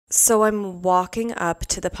So I'm walking up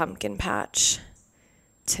to the pumpkin patch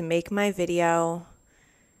to make my video.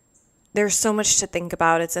 There's so much to think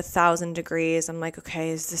about. It's 1,000 degrees. I'm like, okay,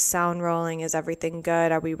 is the sound rolling? Is everything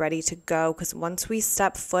good? Are we ready to go? Because once we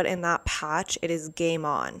step foot in that patch, it is game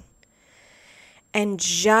on. And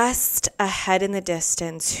just ahead in the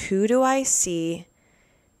distance, who do I see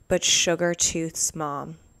but Sugar Tooth's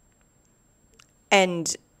mom?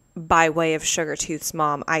 And by way of Sugar Tooth's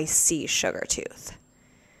mom, I see Sugar Tooth.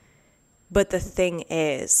 But the thing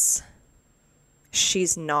is,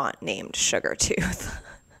 she's not named Sugar Tooth.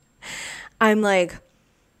 I'm like,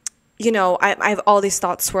 I have all these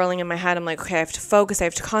thoughts swirling in my head. I'm like, okay, I have to focus. I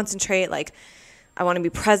have to concentrate. Like, I want to be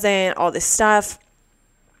present, all this stuff.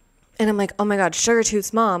 And I'm like, oh my God, Sugar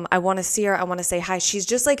Tooth's mom. I want to see her. I want to say hi. She's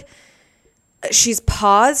just like, she's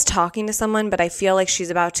paused talking to someone, but I feel like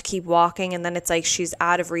she's about to keep walking. And then it's like she's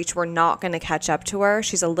out of reach. We're not going to catch up to her.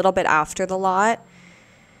 She's a little bit after the lot.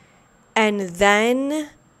 And then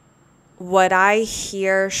what I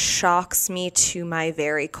hear shocks me to my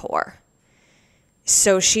very core.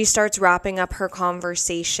 So she starts wrapping up her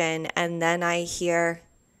conversation, and then I hear,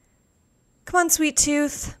 come on, Sweet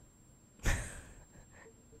Tooth.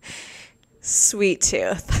 Sweet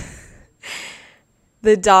Tooth.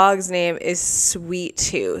 The dog's name is Sweet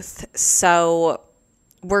Tooth. So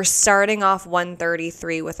we're starting off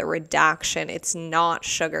 133 with a redaction. It's not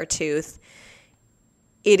Sugar Tooth.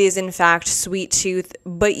 It is, in fact, Sweet Tooth,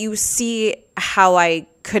 but you see how I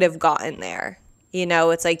could have gotten there.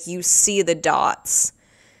 It's like you see the dots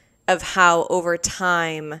of how over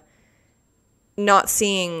time, not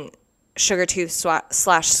seeing Sugar Tooth /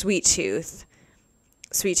 Sweet Tooth,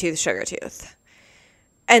 Sweet Tooth, Sugar Tooth.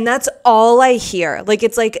 And that's all I hear. Like,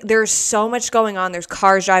 it's like there's so much going on. There's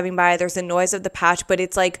cars driving by. There's the noise of the patch, but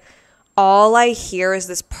it's like all I hear is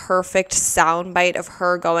this perfect soundbite of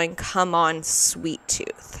her going, come on, Sweet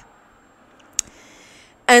Tooth.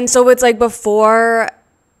 And so it's like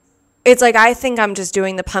I think I'm just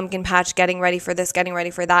doing the pumpkin patch, getting ready for this, getting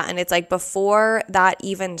ready for that. And it's like before that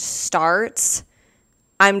even starts,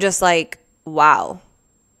 I'm just like, wow,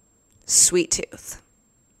 Sweet Tooth.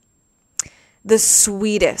 The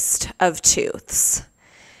sweetest of tooths.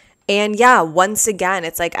 And yeah, once again,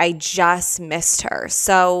 it's like I just missed her.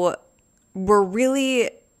 So we're really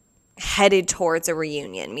headed towards a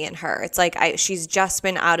reunion, me and her. It's like she's just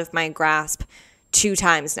been out of my grasp 2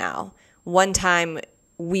 times now. One time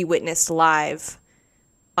we witnessed live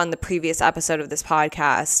on the previous episode of this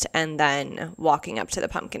podcast, and then walking up to the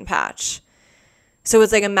pumpkin patch. So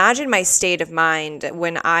it's like, imagine my state of mind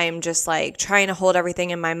when I'm just like trying to hold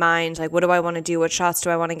everything in my mind. Like, what do I want to do? What shots do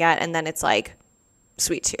I want to get? And then it's like,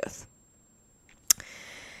 Sweet Tooth.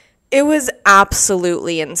 It was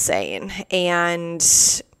absolutely insane. And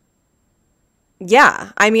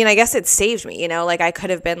yeah, I mean, I guess it saved me, like I could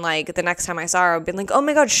have been like, the next time I saw her, I'd been like, oh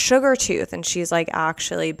my God, Sugar Tooth. And she's like,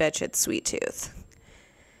 actually, bitch, it's Sweet Tooth.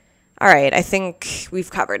 All right, I think we've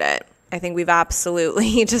covered it. I think we've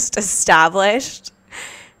absolutely just established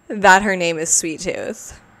that her name is Sweet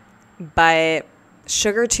Tooth. But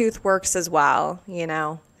Sugar Tooth works as well,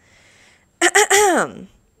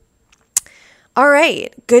 All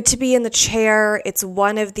right, good to be in the chair. It's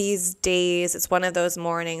one of these days, it's one of those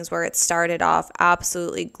mornings where it started off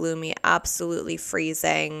absolutely gloomy, absolutely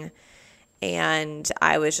freezing, and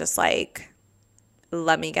I was just like,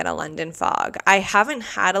 let me get a London fog. I haven't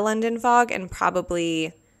had a London fog in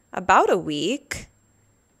probably about a week.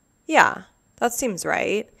 Yeah, that seems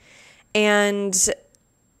right. And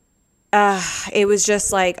it was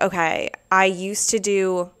just like, okay, I used to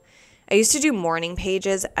do morning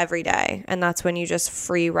pages every day, and that's when you just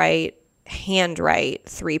handwrite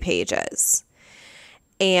 3 pages.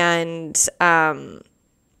 And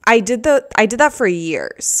I did that for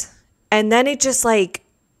years. And then it just like,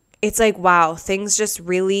 it's like, wow, things just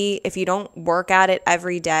really, if you don't work at it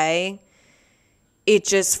every day, it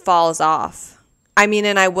just falls off. I mean,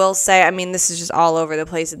 and I will say, this is just all over the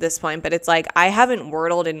place at this point, but it's like, I haven't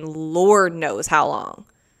Wordled in Lord knows how long.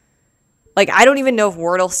 Like, I don't even know if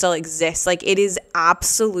Wordle still exists. Like, it is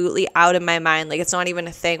absolutely out of my mind. Like, it's not even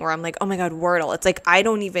a thing where I'm like, oh my God, Wordle. It's like, I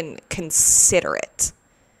don't even consider it.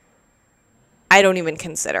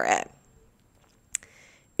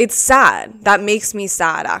 It's sad. That makes me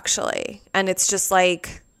sad, actually. And it's just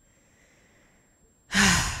like,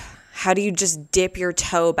 how do you just dip your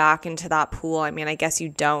toe back into that pool? I mean, I guess you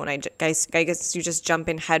don't. I guess you just jump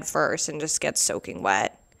in head first and just get soaking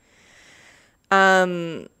wet.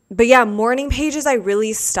 But yeah, morning pages, I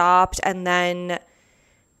really stopped. And then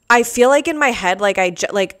I feel like in my head, like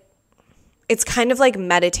it's kind of like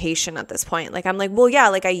meditation at this point. Like, I'm like, well, yeah,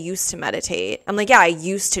 like I used to meditate. I'm like, yeah, I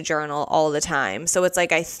used to journal all the time. So it's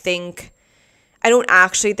like, I don't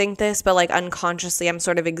actually think this, but like unconsciously I'm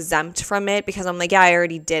sort of exempt from it because I'm like, yeah, I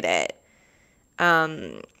already did it.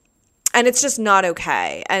 And it's just not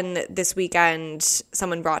okay. And this weekend,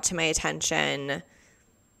 someone brought to my attention,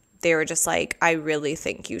 they were just like, I really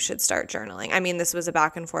think you should start journaling. I mean, this was a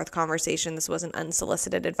back and forth conversation. This wasn't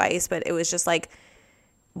unsolicited advice, but it was just like,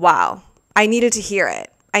 wow, I needed to hear it.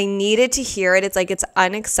 It's like, it's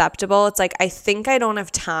unacceptable. It's like, I think I don't have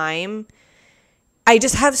time. I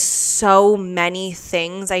just have so many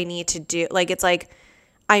things I need to do. Like, it's like,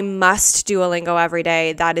 I must Duolingo every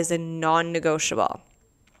day. That is a non-negotiable.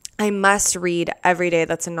 I must read every day.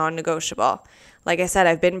 That's a non-negotiable. Like I said,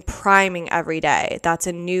 I've been priming every day. That's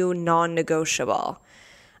a new non-negotiable.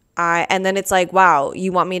 And then it's like, wow,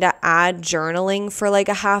 you want me to add journaling for like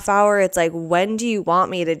a half hour? It's like, when do you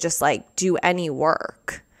want me to just like do any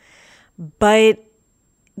work? But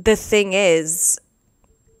the thing is,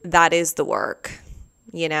 that is the work,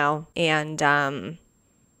 you know? And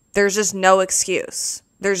there's just no excuse.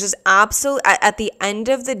 There's just at the end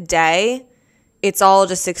of the day, it's all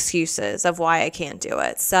just excuses of why I can't do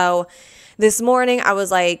it. So this morning I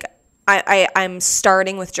was like, I'm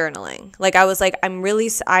starting with journaling. Like, I was like,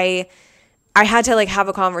 I had to like have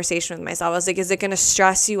a conversation with myself. I was like, is it going to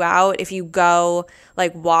stress you out if you go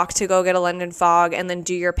like walk to go get a London Fog and then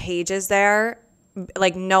do your pages there?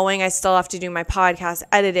 Like, knowing I still have to do my podcast,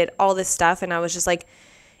 edit it, all this stuff. And I was just like,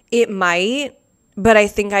 it might, but I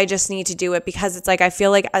think I just need to do it because it's like, I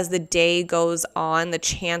feel like as the day goes on, the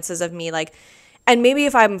chances of me like, and maybe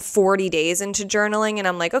if I'm 40 days into journaling and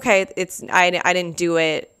I'm like, okay, I didn't do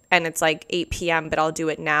it and it's like 8 p.m., but I'll do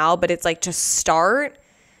it now. But it's like, to start,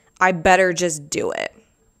 I better just do it.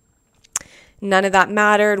 None of that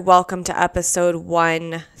mattered. Welcome to episode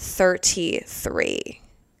 133.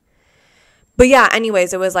 But yeah,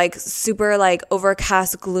 anyways, it was like super like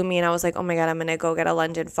overcast, gloomy. And I was like, oh my God, I'm going to go get a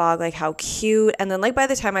London Fog. Like, how cute. And then like by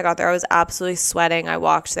the time I got there, I was absolutely sweating. I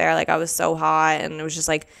walked there. Like, I was so hot. And it was just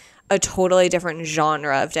like a totally different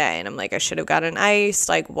genre of day. And I'm like, I should have gotten ice,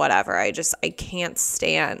 like whatever. I can't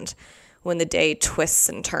stand when the day twists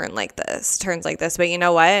and turns like this. But you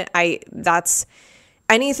know what? That's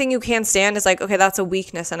anything you can't stand is like, okay, that's a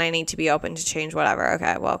weakness and I need to be open to change, whatever.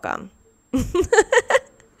 Okay, welcome.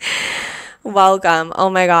 Welcome. Oh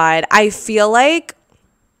my God. I feel like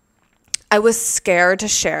I was scared to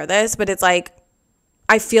share this, but it's like,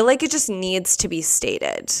 I feel like it just needs to be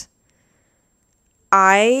stated.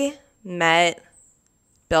 I met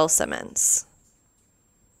Bill Simmons,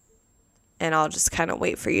 and I'll just kind of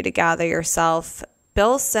wait for you to gather yourself.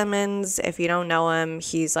 Bill Simmons, if you don't know him,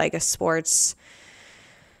 he's like a sports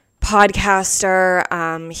podcaster.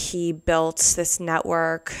 He built this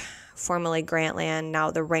network, formerly Grantland, now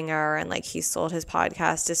The Ringer, and like he sold his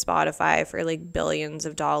podcast to Spotify for like billions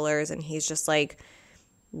of dollars, and he's just like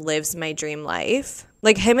lives my dream life.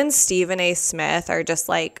 Like, him and Stephen A. Smith are just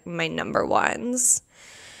like my number ones.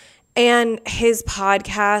 And his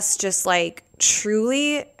podcast just like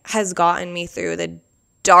truly has gotten me through the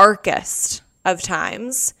darkest of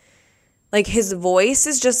times. Like, his voice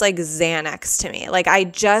is just like Xanax to me. Like,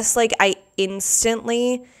 I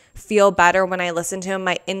instantly feel better when I listen to him.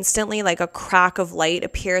 I instantly, like, a crack of light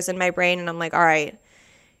appears in my brain and I'm like, all right,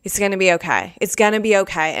 it's going to be okay. It's going to be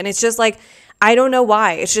okay. And it's just like, I don't know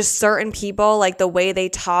why. It's just certain people, like the way they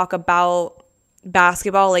talk about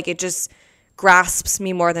basketball, like it just grasps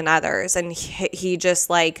me more than others. And he just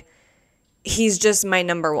like, he's just my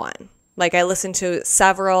number one. Like, I listen to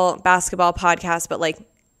several basketball podcasts, but like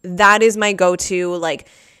that is my go-to. Like,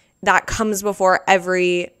 that comes before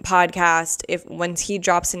every podcast. Once he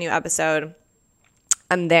drops a new episode,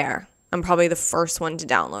 I'm there. I'm probably the first one to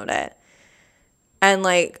download it. And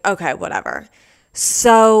like, okay, whatever.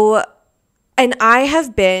 So, and I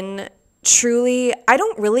have been truly, I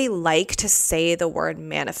don't really like to say the word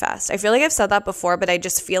manifest. I feel like I've said that before, but I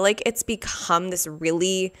just feel like it's become this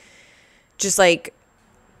really just like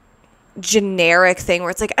generic thing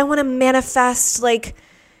where it's like, I want to manifest like,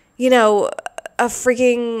 you know, a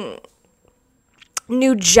freaking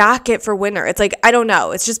new jacket for winter. It's like, I don't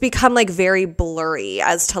know. It's just become like very blurry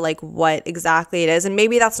as to like what exactly it is. And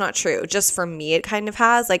maybe that's not true. Just for me, it kind of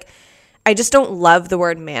has. Like, I just don't love the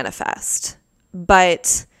word manifest.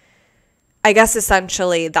 But I guess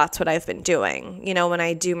essentially that's what I've been doing. You know, when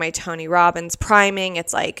I do my Tony Robbins priming,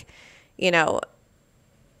 it's like, you know,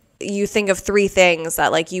 you think of 3 things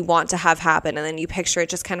that like you want to have happen, and then you picture it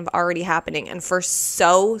just kind of already happening. And for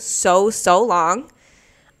so long,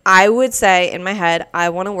 I would say in my head, I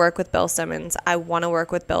want to work with Bill Simmons. I want to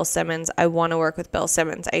work with Bill Simmons. I want to work with Bill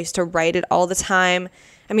Simmons. I used to write it all the time.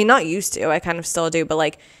 I mean, not used to. I kind of still do. But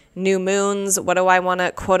like new moons, what do I want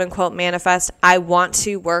to quote unquote manifest? I want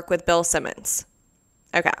to work with Bill Simmons.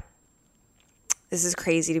 Okay. This is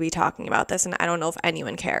crazy to be talking about this, and I don't know if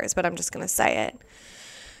anyone cares, but I'm just going to say it.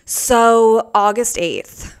 So August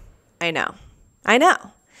 8th. I know.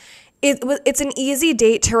 It's an easy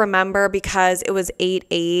date to remember because it was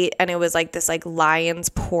 8/8 and it was like this like Lion's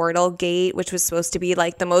Portal gate, which was supposed to be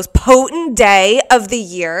like the most potent day of the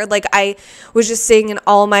year. Like I was just seeing in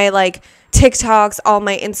all my like TikToks, all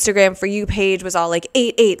my Instagram For You page was all like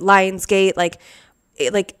 8/8 Lions Gate, like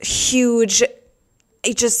huge,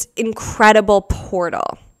 just incredible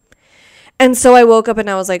portal. And so I woke up and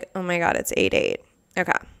I was like, oh my God, it's 8/8.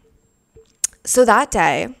 Okay. So that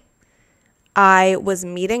day, I was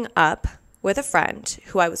meeting up with a friend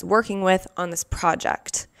who I was working with on this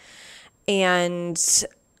project. And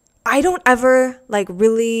I don't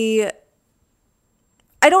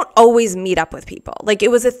always meet up with people. Like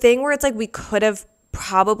it was a thing where it's like we could have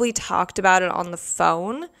probably talked about it on the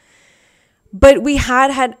phone, but we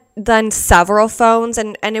had done several phones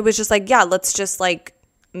and it was just like, yeah, let's just like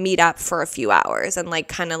meet up for a few hours and like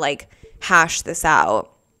kind of like hash this out.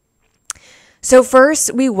 So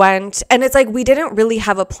first we went, and it's like we didn't really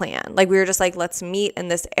have a plan. Like we were just like, let's meet in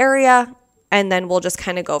this area and then we'll just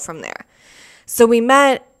kind of go from there. So we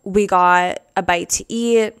met, we got a bite to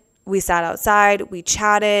eat, we sat outside, we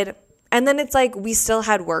chatted, and then it's like we still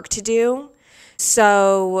had work to do.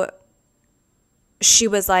 So she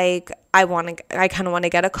was like, I kind of want to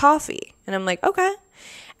get a coffee. And I'm like, okay.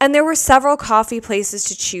 And there were several coffee places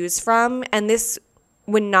to choose from, and this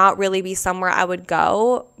would not really be somewhere I would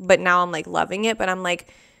go, but now I'm like loving it. But I'm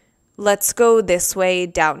like, let's go this way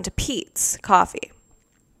down to Pete's Coffee.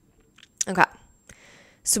 Okay.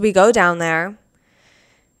 So we go down there.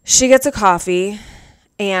 She gets a coffee,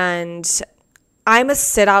 and I'm a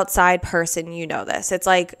sit outside person. You know this. It's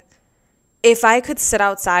like, if I could sit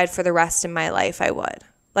outside for the rest of my life, I would.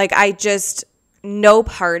 Like, no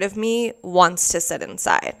part of me wants to sit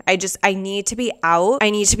inside. I need to be out. I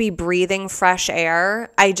need to be breathing fresh air.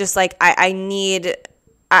 I just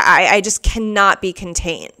cannot be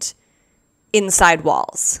contained inside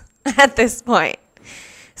walls at this point.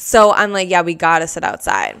 So I'm like, yeah, we gotta sit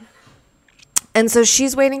outside. And so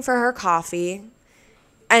she's waiting for her coffee.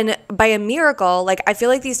 And by a miracle, like I feel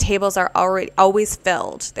like these tables are always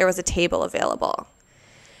filled. There was a table available.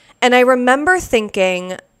 And I remember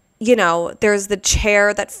thinking, you know, there's the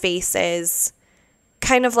chair that faces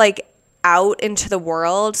kind of like out into the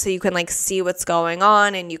world so you can like see what's going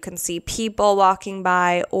on and you can see people walking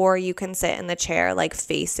by, or you can sit in the chair like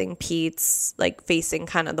facing Pete's, like facing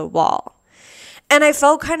kind of the wall. And I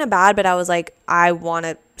felt kind of bad, but I was like, I want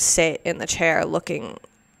to sit in the chair looking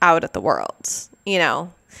out at the world, you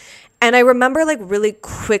know? And I remember like really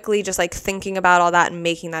quickly just like thinking about all that and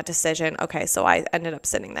making that decision. Okay, so I ended up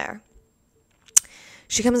sitting there.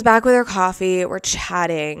 She comes back with her coffee. We're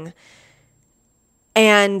chatting.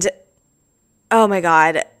 And oh my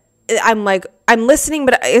God, I'm listening,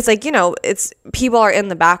 but it's like, you know, it's people are in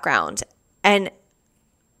the background. And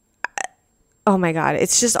oh my God,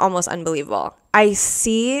 it's just almost unbelievable.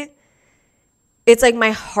 It's like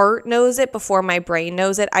my heart knows it before my brain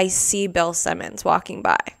knows it. I see Bill Simmons walking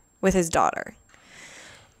by with his daughter.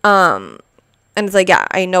 And it's like, yeah,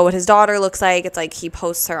 I know what his daughter looks like. It's like he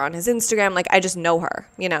posts her on his Instagram. Like, I just know her,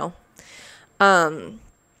 you know?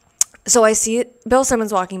 So I see Bill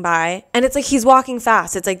Simmons walking by, and it's like he's walking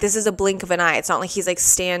fast. It's like this is a blink of an eye. It's not like he's like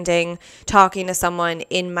standing, talking to someone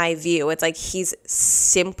in my view. It's like he's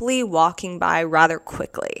simply walking by rather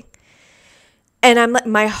quickly. And I'm like,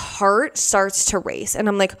 my heart starts to race. And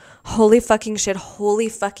I'm like, holy fucking shit.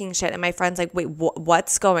 And my friend's like, wait,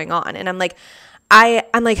 what's going on? And I'm like,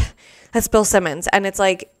 I'm like, that's Bill Simmons. And it's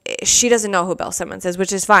like, she doesn't know who Bill Simmons is,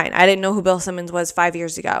 which is fine. I didn't know who Bill Simmons was 5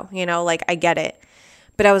 years ago. You know, like I get it.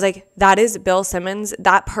 But I was like, that is Bill Simmons,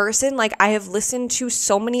 that person. Like I have listened to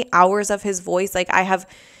so many hours of his voice. Like I have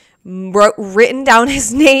written down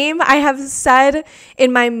his name. I have said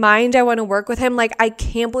in my mind, I want to work with him. Like, I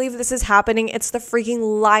can't believe this is happening. It's the freaking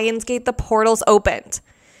Lionsgate. The portal's opened.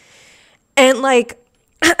 And like,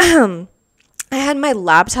 I had my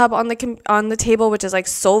laptop on the table, which is like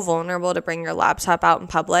so vulnerable to bring your laptop out in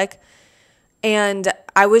public. And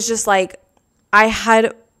I was just like, I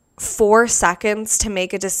had 4 seconds to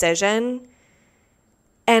make a decision.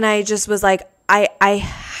 And I just was like, I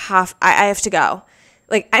have to go.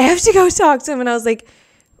 Like, I have to go talk to him. And I was like,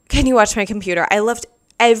 can you watch my computer? I left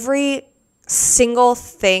every single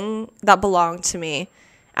thing that belonged to me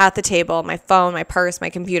at the table, my phone, my purse, my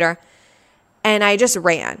computer. And I just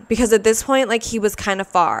ran because at this point, like, he was kind of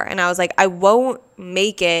far. And I was like, I won't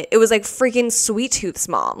make it. It was like freaking sweet tooth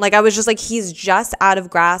small. Like, I was just like, he's just out of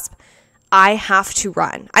grasp. I have to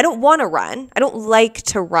run. I don't want to run. I don't like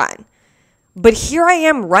to run. But here I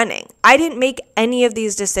am running. I didn't make any of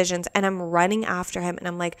these decisions and I'm running after him. And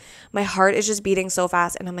I'm like, my heart is just beating so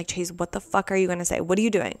fast. And I'm like, Chase, what the fuck are you going to say? What are you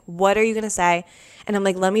doing? What are you going to say? And I'm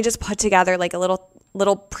like, let me just put together like a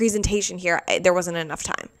little presentation here. There wasn't enough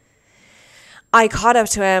time. I caught up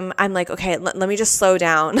to him. I'm like, okay, let me just slow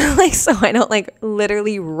down. Like, so I don't like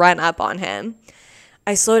literally run up on him.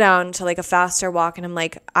 I slow down to like a faster walk and I'm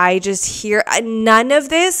like, I just hear none of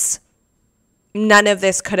this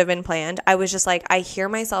could have been planned. I was just like, I hear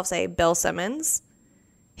myself say, Bill Simmons.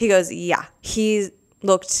 He goes, yeah. He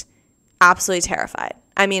looked absolutely terrified.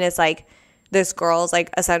 I mean, it's like this girl's like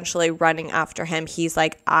essentially running after him. He's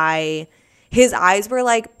like, his eyes were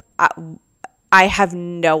like, I have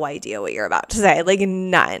no idea what you're about to say. Like,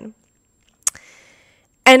 none.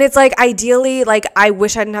 And it's like, ideally, like, I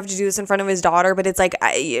wish I didn't have to do this in front of his daughter, but it's like,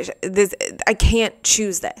 I can't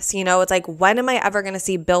choose this, you know? It's like, when am I ever going to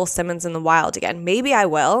see Bill Simmons in the wild again? Maybe I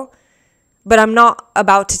will, but I'm not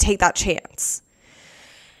about to take that chance.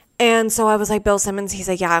 And so I was like, Bill Simmons? He's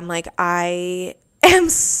like, yeah. I'm like, I am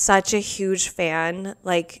such a huge fan.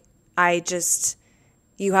 Like,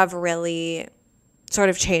 you have really sort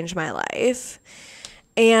of changed my life.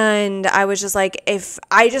 And I was just like, if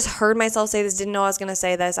I just heard myself say this, didn't know I was going to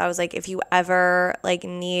say this. I was like, if you ever like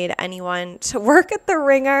need anyone to work at the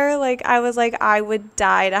Ringer, like I was like, I would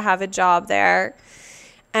die to have a job there.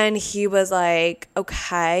 And he was like,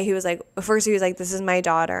 okay. He was like, first he was like, this is my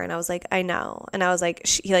daughter. And I was like, I know. And I was like,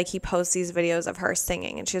 he posts these videos of her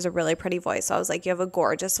singing and she has a really pretty voice. So I was like, you have a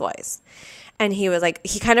gorgeous voice. And he was like,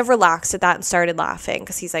 he kind of relaxed at that and started laughing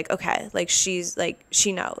because he's like, okay, like she's like,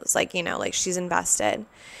 she knows, like, you know, like she's invested.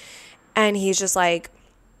 And he's just like,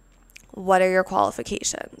 what are your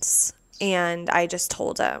qualifications? And I just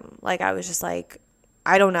told him, like, I was just like,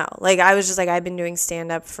 I don't know. Like, I was just like, I've been doing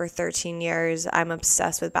stand-up for 13 years. I'm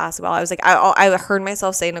obsessed with basketball. I was like, I heard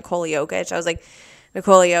myself say Nikola Jokic. I was like,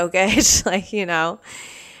 Nikola Jokic, like, you know.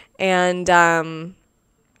 And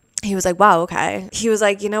he was like, wow, okay. He was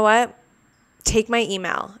like, you know what? Take my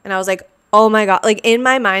email. And I was like, oh my God. Like, in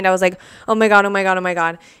my mind, I was like, oh my God, oh my God, oh my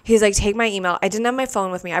God. He's like, take my email. I didn't have my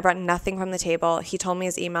phone with me. I brought nothing from the table. He told me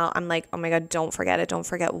his email. I'm like, oh my God, don't forget it. Don't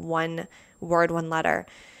forget one word, one letter.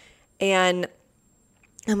 And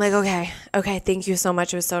I'm like, okay, thank you so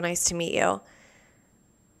much. It was so nice to meet you.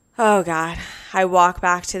 Oh God. I walk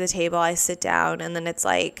back to the table. I sit down and then it's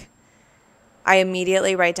like, I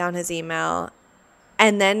immediately write down his email.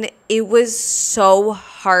 And then it was so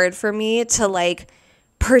hard for me to like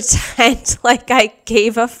pretend like I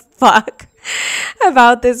gave a fuck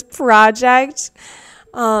about this project.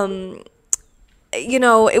 You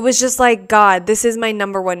know, it was just like, God, this is my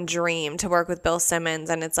number one dream to work with Bill Simmons.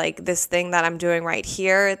 And it's like this thing that I'm doing right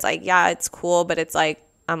here. It's like, yeah, it's cool, but it's like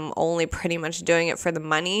I'm only pretty much doing it for the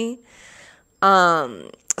money. So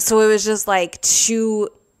it was just like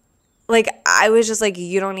I was just like,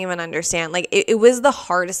 you don't even understand. Like, it was the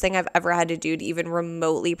hardest thing I've ever had to do to even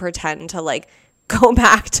remotely pretend to like go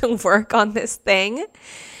back to work on this thing.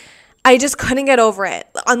 I just couldn't get over it.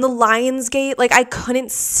 On the Lionsgate, like, I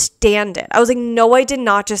couldn't stand it. I was like, no, I did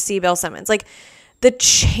not just see Bill Simmons. Like, the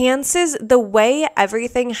chances, the way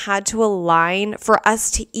everything had to align for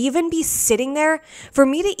us to even be sitting there, for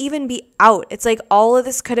me to even be out. It's like all of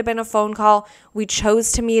this could have been a phone call. We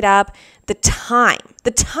chose to meet up. The time.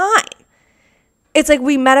 It's like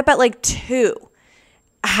we met up at like 2,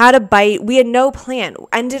 had a bite. We had no plan.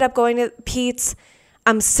 Ended up going to Pete's.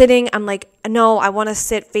 I'm sitting. I'm like, no, I want to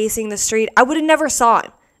sit facing the street. I would have never saw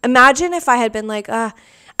him. Imagine if I had been like, I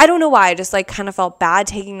don't know why. I just like kind of felt bad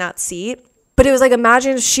taking that seat. But it was like,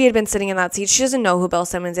 imagine if she had been sitting in that seat. She doesn't know who Bill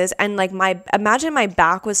Simmons is. And like imagine my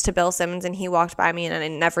back was to Bill Simmons and he walked by me and I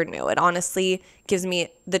never knew. It honestly gives me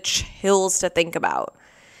the chills to think about.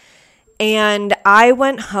 And I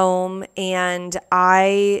went home and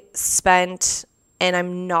I spent, and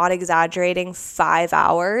I'm not exaggerating, 5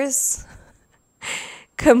 hours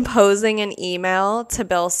composing an email to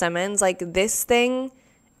Bill Simmons. Like, this thing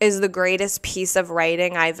is the greatest piece of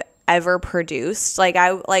writing I've ever produced.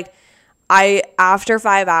 I after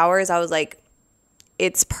 5 hours, I was like,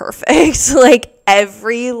 it's perfect. Like,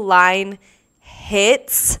 every line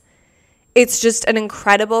hits. It's just an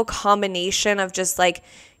incredible combination of just like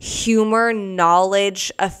humor, knowledge,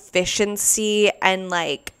 efficiency, and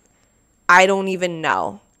like, I don't even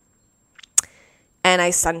know. And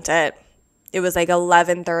I sent it. It was like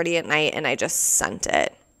 11:30 at night and I just sent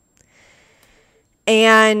it.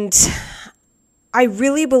 And I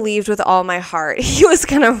really believed with all my heart he was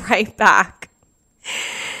going to write back.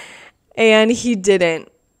 And he didn't.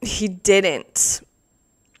 He didn't.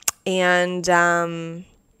 And I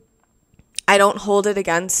don't hold it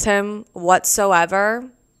against him whatsoever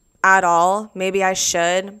at all. Maybe I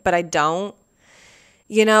should, but I don't.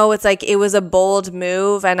 You know, it's like it was a bold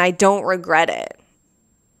move and I don't regret it.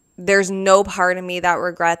 There's no part of me that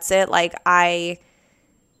regrets it.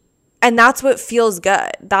 And that's what feels good.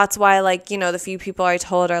 That's why, the few people I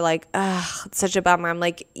told are like, ugh, it's such a bummer. I'm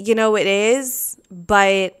like, it is,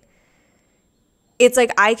 but it's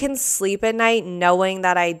like I can sleep at night knowing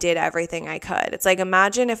that I did everything I could. It's like,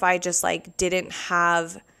 imagine if I just didn't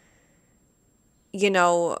have,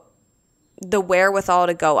 the wherewithal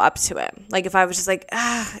to go up to him. Like if I was just like,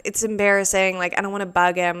 it's embarrassing. Like I don't want to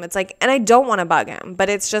bug him. It's like, and I don't want to bug him, but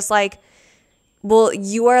it's just like, well,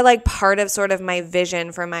 you are part of sort of my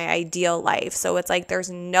vision for my ideal life. So it's like, there's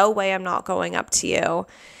no way I'm not going up to you.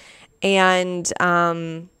 And,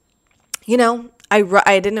 I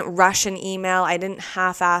didn't rush an email. I didn't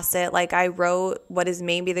half-ass it. I wrote what is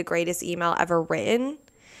maybe the greatest email ever written.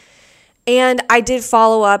 And I did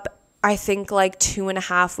follow up, I think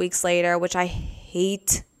 2.5 weeks later, which I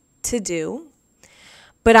hate to do.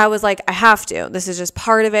 But I was like, I have to. This is just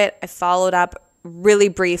part of it. I followed up, really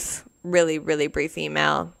brief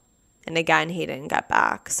email. And again, he didn't get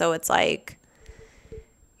back. So it's like,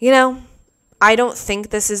 I don't think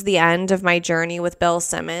this is the end of my journey with Bill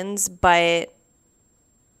Simmons, but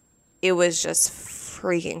it was just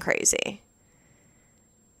freaking crazy.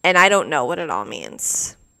 And I don't know what it all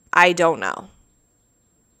means. I don't know.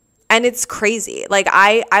 And it's crazy.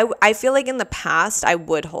 I feel like in the past, I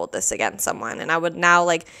would hold this against someone. And I would now,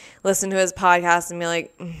 listen to his podcast and be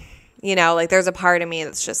like, there's a part of me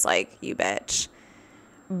that's just like, you bitch.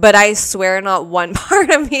 But I swear not one part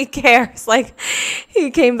of me cares. He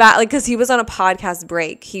came back, because he was on a podcast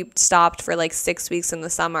break. He stopped for 6 weeks in the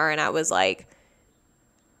summer. And I was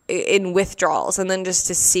in withdrawals. And then just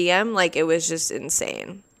to see him, it was just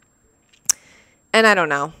insane. And I don't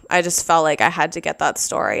know. I just felt like I had to get that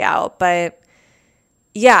story out. But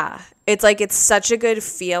yeah, it's it's such a good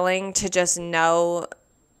feeling to just know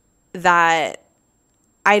that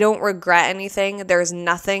I don't regret anything. There's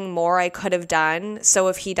nothing more I could have done. So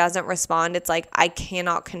if he doesn't respond, it's I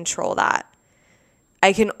cannot control that.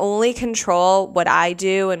 I can only control what I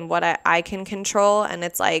do and what I can control. And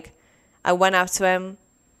it's I went up to him.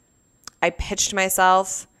 I pitched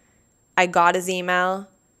myself. I got his email.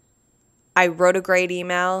 I wrote a great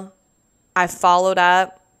email. I followed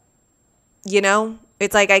up.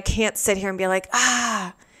 It's I can't sit here and be like,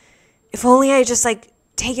 if only I just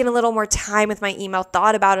taken a little more time with my email,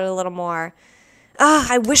 thought about it a little more.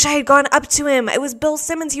 I wish I had gone up to him. It was Bill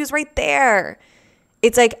Simmons. He was right there.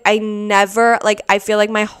 It's I never, I feel like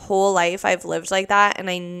my whole life I've lived like that and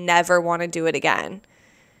I never want to do it again.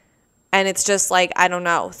 And it's just I don't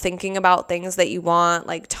know, thinking about things that you want,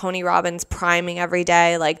 Tony Robbins priming every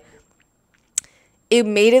day, it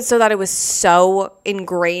made it so that it was so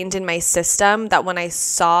ingrained in my system that when I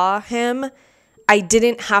saw him, I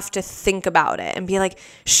didn't have to think about it and be like,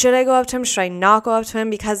 should I go up to him? Should I not go up to him?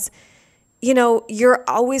 Because, you're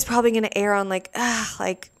always probably going to err on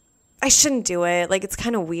I shouldn't do it. It's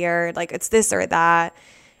kind of weird. It's this or that.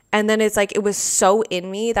 And then it's it was so in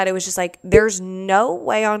me that it was just there's no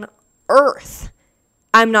way on earth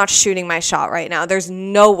I'm not shooting my shot right now. There's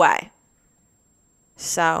no way.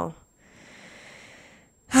 So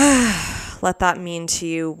let that mean to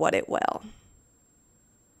you what it will.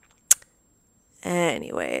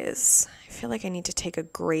 Anyways, I feel like I need to take a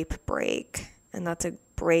grape break, and that's a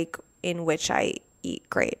break in which I eat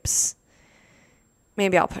grapes.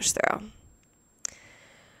 Maybe I'll push through.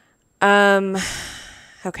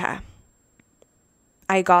 Okay.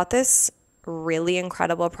 I got this really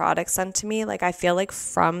incredible product sent to me. I feel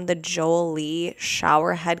from the Joel Lee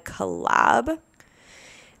Showerhead collab.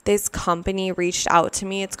 This company reached out to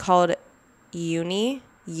me. It's called Uni,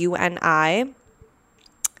 UNI.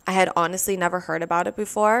 I had honestly never heard about it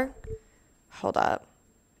before. Hold up.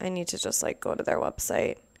 I need to just go to their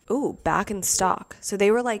website. Ooh, back in stock. So they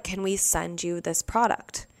were can we send you this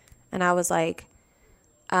product? And I was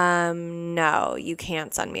no, you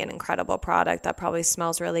can't send me an incredible product that probably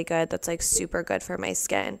smells really good. That's super good for my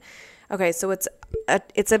skin. Okay, so it's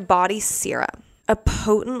a body serum. A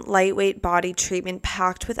potent, lightweight body treatment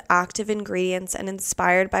packed with active ingredients and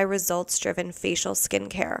inspired by results-driven facial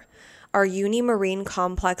skincare. Our Uni Marine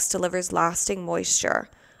Complex delivers lasting moisture.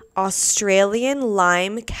 Australian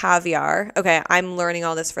lime caviar. Okay, I'm learning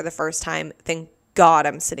all this for the first time. Thank God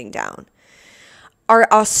I'm sitting down. Our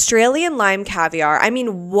Australian lime caviar. I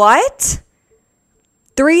mean, what?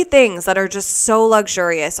 3 things that are just so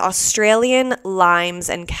luxurious: Australian limes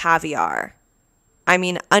and caviar. I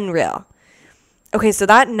mean, unreal. Okay, so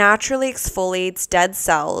that naturally exfoliates dead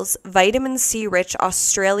cells. Vitamin C rich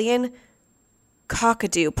Australian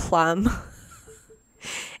cockadoo plum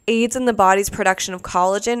aids in the body's production of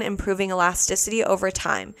collagen, improving elasticity over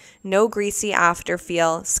time. No greasy after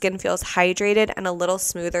feel. Skin feels hydrated and a little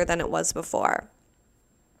smoother than it was before.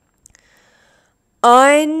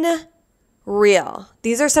 Unreal.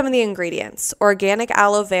 These are some of the ingredients: organic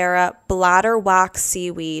aloe vera, bladderwhack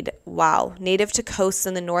seaweed. Wow. Native to coasts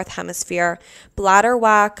in the North Hemisphere.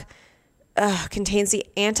 Bladderwhack contains the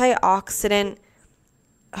antioxidant.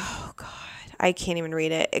 Oh, God. I can't even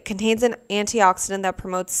read it. It contains an antioxidant that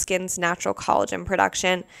promotes skin's natural collagen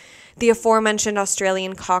production. The aforementioned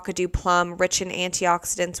Australian cockadoo plum, rich in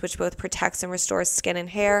antioxidants, which both protects and restores skin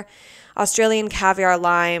and hair. Australian caviar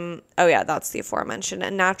lime. Oh, yeah, that's the aforementioned.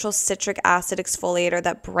 A natural citric acid exfoliator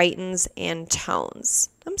that brightens and tones.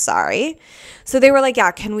 I'm sorry. So they were like,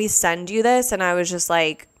 yeah, can we send you this? And I was just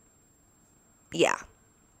like, yeah,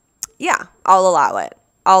 I'll allow it.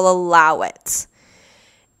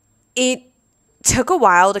 It took a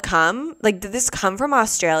while to come. Like, did this come from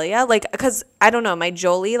Australia? Like, because I don't know, my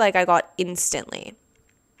Jolie, like, I got instantly.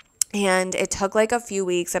 And it took like a few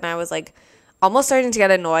weeks, and I was like almost starting to get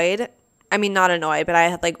annoyed. I mean, not annoyed, but I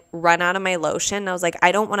had like run out of my lotion. And I was like,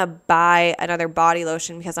 I don't want to buy another body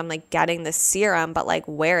lotion because I'm like getting this serum, but like,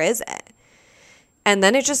 where is it? And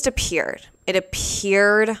then it just appeared. It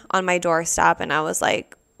appeared on my doorstep, and I was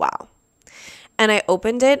like, wow. And I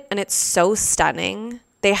opened it, and it's so stunning.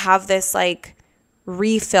 They have this like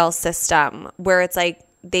refill system where it's like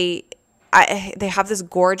they have this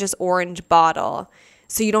gorgeous orange bottle,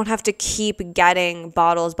 so you don't have to keep getting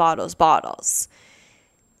bottles.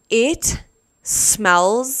 It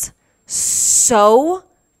smells so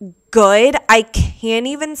good. I can't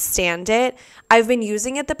even stand it. I've been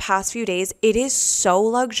using it the past few days. It is so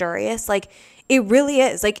luxurious. Like, it really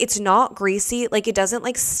is. Like, it's not greasy. Like, it doesn't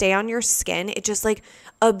like stay on your skin. It just like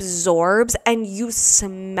absorbs, and you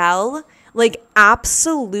smell like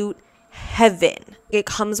absolute heaven. It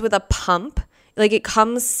comes with a pump. Like, it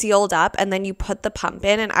comes sealed up, and then you put the pump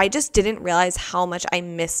in, and I just didn't realize how much I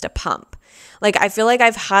missed a pump. Like, I feel like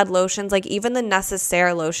I've had lotions, like even the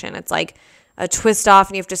Necessaire lotion, it's like a twist off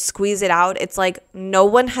and you have to squeeze it out. It's like, no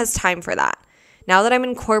one has time for that. Now that I'm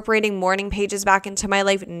incorporating morning pages back into my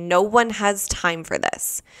life, no one has time for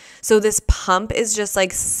this. So this pump is just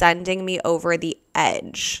like sending me over the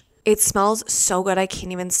edge. It smells so good. I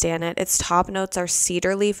can't even stand it. Its top notes are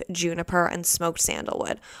cedar leaf, juniper, and smoked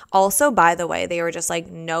sandalwood. Also, by the way, they were just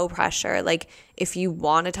like, no pressure. Like, if you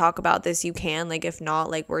want to talk about this, you can. Like, if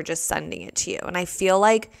not, like, we're just sending it to you. And I feel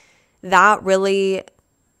like that really,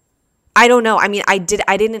 I don't know. I mean, I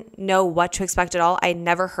didn't know what to expect at all. I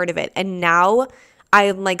never heard of it. And now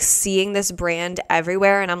I'm like seeing this brand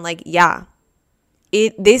everywhere, and I'm like, yeah,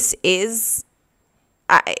 it's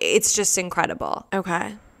just incredible.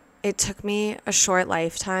 Okay. It took me a short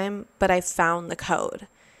lifetime, but I found the code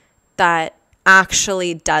that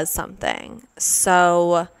actually does something.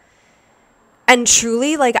 So, and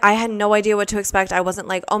truly, like, I had no idea what to expect. I wasn't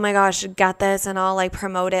like, oh my gosh, get this and I'll like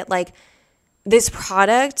promote it. Like, this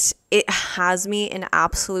product, it has me in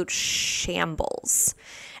absolute shambles.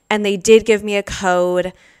 And they did give me a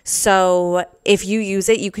code. So if you use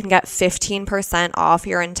it, you can get 15% off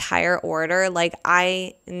your entire order. Like,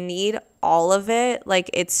 I need all of it. Like,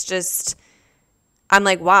 it's just, I'm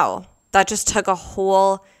like, wow, that just took a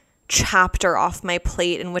whole chapter off my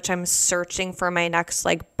plate in which I'm searching for my next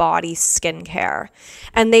like body skincare.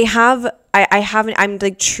 And they have, I'm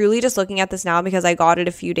like truly just looking at this now because I got it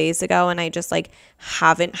a few days ago, and I just like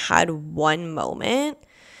haven't had one moment.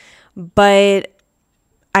 But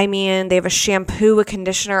I mean, they have a shampoo, a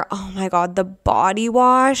conditioner. Oh my God, the body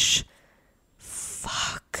wash.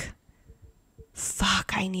 Fuck,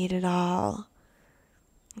 I need it all.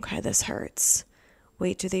 Okay, this hurts.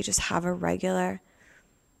 Wait, do they just have a regular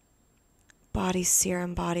body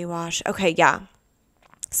serum, body wash? Okay, yeah.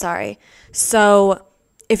 Sorry. So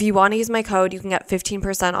if you want to use my code, you can get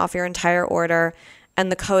 15% off your entire order.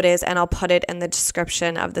 And the code is, and I'll put it in the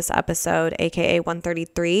description of this episode, aka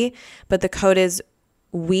 133. But the code is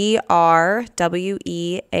WEARE,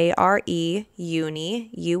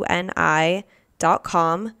 uni.com/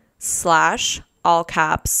 all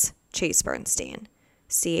caps CHASEBERNSTEIN,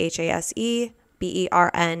 CHASEBERNSTEIN.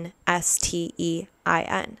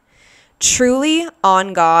 Truly,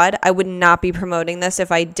 on God, I would not be promoting this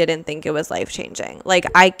if I didn't think it was life-changing. Like,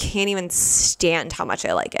 I can't even stand how much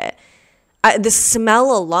I like it. The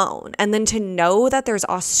smell alone, and then to know that there's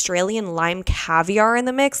Australian lime caviar in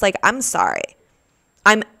the mix, like, I'm sorry.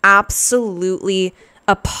 I'm absolutely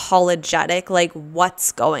apologetic. Like,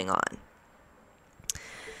 what's going on?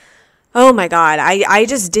 Oh my God. I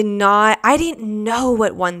just didn't know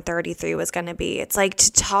what 133 was going to be. It's like,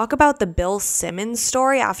 to talk about the Bill Simmon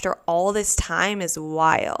story after all this time is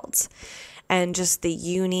wild. And just the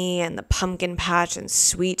uni and the pumpkin patch and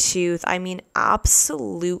sweet tooth. I mean,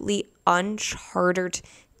 absolutely uncharted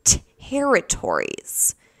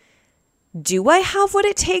territories. Do I have what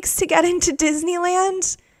it takes to get into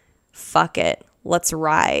Disneyland? Fuck it. Let's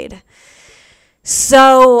ride.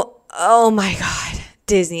 So, oh my God.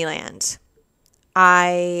 Disneyland.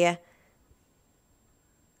 I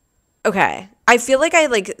feel like I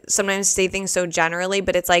like sometimes say things so generally,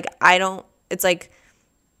 but it's like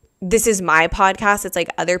this is my podcast. It's like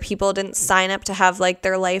other people didn't sign up to have like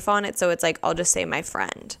their life on it. So it's like, I'll just say my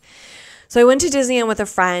friend. So I went to Disneyland with a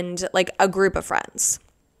friend, like a group of friends,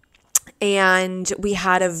 and we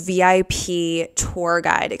had a VIP tour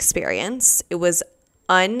guide experience. It was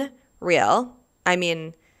unreal. I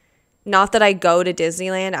mean, not that I go to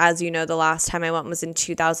Disneyland. As you know, the last time I went was in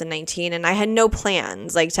 2019, and I had no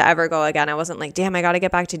plans like to ever go again. I wasn't like, damn, I got to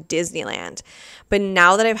get back to Disneyland. But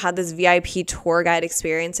now that I've had this VIP tour guide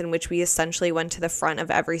experience in which we essentially went to the front of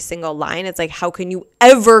every single line, it's like, how can you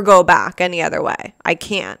ever go back any other way? I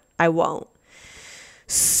can't. I won't.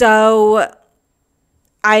 So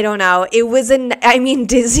I don't know.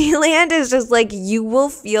 Disneyland is just like, you will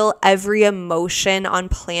feel every emotion on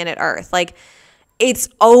planet Earth. Like, it's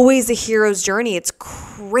always a hero's journey. It's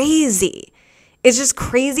crazy. It's just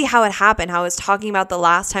crazy how it happened, how I was talking about the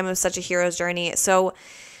last time it was such a hero's journey. So,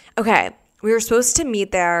 okay, we were supposed to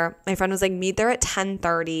meet there. My friend was like, meet there at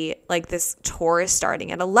 10:30. Like, this tour is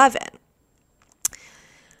starting at 11.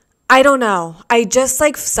 I don't know. I just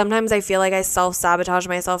like, sometimes I feel like I self-sabotage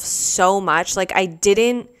myself so much. Like, I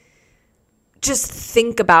didn't just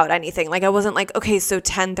think about anything. Like, I wasn't like, okay, so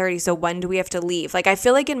 10:30, so when do we have to leave? Like, I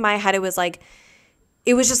feel like in my head it was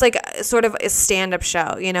just like sort of a stand-up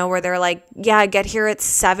show, you know, where they're like, yeah, get here at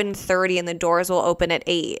 7:30 and the doors will open at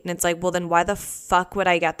 8. And it's like, well, then why the fuck would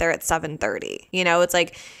I get there at 7:30? You know, it's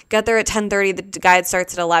like, get there at 10:30, the guide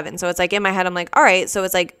starts at 11. So it's like, in my head, I'm like, all right. So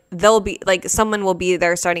it's like, they'll be like, someone will be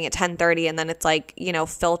there starting at 10:30, and then it's like, you know,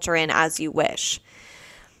 filter in as you wish.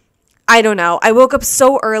 I don't know. I woke up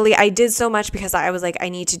so early. I did so much because I was like, I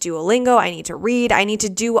need to Duolingo. I need to read. I need to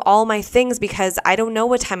do all my things because I don't know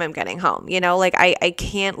what time I'm getting home. You know, like I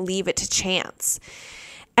can't leave it to chance.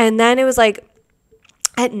 And then it was like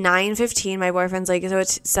at 9:15, my boyfriend's like, so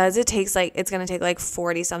it says it takes like, it's going to take like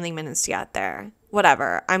 40 something minutes to get there.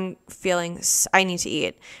 Whatever. I need to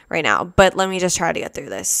eat right now, but let me just try to get through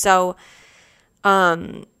this. So,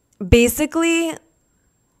 basically,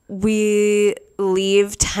 we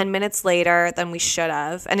leave 10 minutes later than we should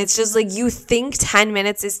have. And it's just like, you think 10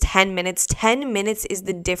 minutes is 10 minutes. 10 minutes is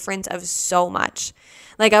the difference of so much.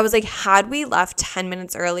 Like, I was like, had we left 10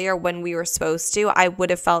 minutes earlier when we were supposed to, I would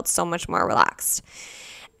have felt so much more relaxed.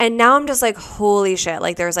 And now I'm just like, holy shit.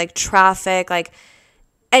 Like, there's like traffic, like,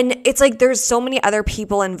 and it's like, there's so many other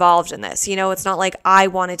people involved in this. You know, it's not like I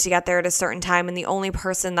wanted to get there at a certain time and the only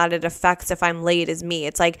person that it affects if I'm late is me.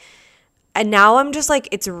 It's like, and now I'm just like,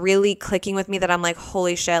 it's really clicking with me that I'm like,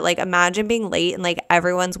 holy shit, like, imagine being late and like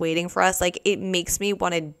everyone's waiting for us. Like, it makes me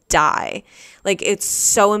want to die. Like, it's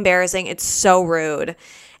so embarrassing. It's so rude.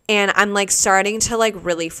 And I'm like starting to like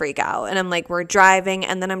really freak out. And I'm like, we're driving.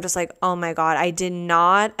 And then I'm just like, oh my God, I did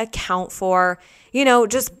not account for, you know,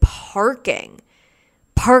 just parking.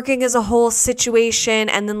 Parking is a whole situation.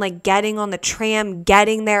 And then like getting on the tram,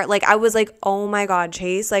 getting there. Like, I was like, oh my God,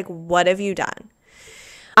 Chase, like, what have you done?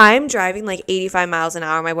 I'm driving like 85 miles an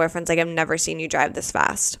hour. My boyfriend's like, I've never seen you drive this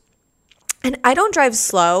fast. And I don't drive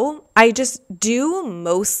slow. I just do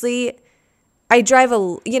mostly, I drive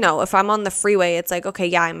if I'm on the freeway, it's like, okay,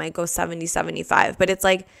 yeah, I might go 70, 75. But it's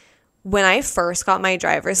like, when I first got my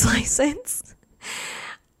driver's license,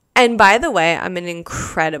 and by the way, I'm an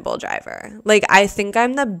incredible driver. Like, I think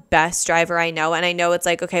I'm the best driver I know. And I know it's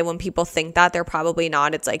like, okay, when people think that, they're probably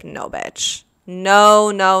not. It's like, no, bitch.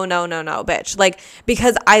 No, bitch. Like,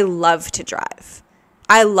 because I love to drive.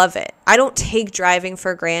 I love it. I don't take driving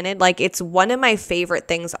for granted. Like, it's one of my favorite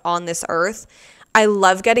things on this earth. I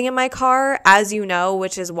love getting in my car, as you know,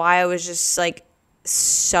 which is why I was just like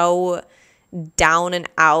so down and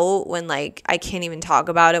out when like I can't even talk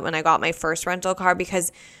about it when I got my first rental car,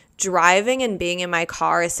 because driving and being in my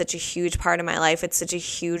car is such a huge part of my life. It's such a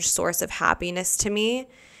huge source of happiness to me.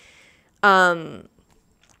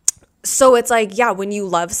 So it's like, yeah, when you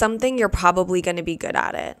love something, you're probably going to be good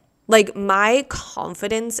at it. Like, my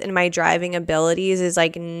confidence in my driving abilities is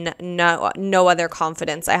like no other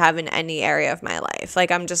confidence I have in any area of my life. Like,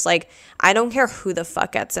 I'm just like, I don't care who the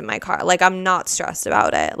fuck gets in my car. Like, I'm not stressed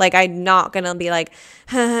about it. Like, I'm not gonna be like,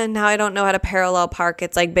 now I don't know how to parallel park.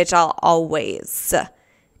 It's like, bitch, I'll always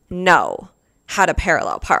know how to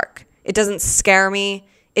parallel park. It doesn't scare me.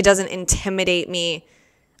 It doesn't intimidate me.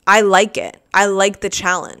 I like it. I like the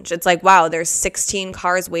challenge. It's like, wow, there's 16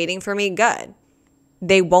 cars waiting for me. Good.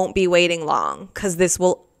 They won't be waiting long because this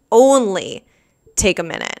will only take a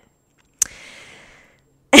minute.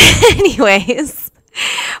 Anyways,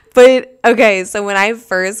 but okay, so when I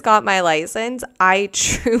first got my license, I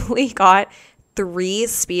truly got 3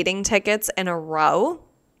 speeding tickets in a row.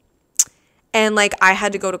 And like, I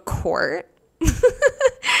had to go to court.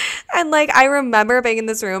 And like, I remember being in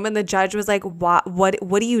this room and the judge was like, what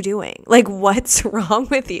are you doing? Like, what's wrong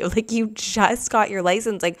with you? Like, you just got your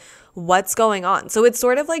license. Like, what's going on? So it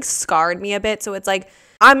sort of like scarred me a bit. So it's like,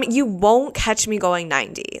 you won't catch me going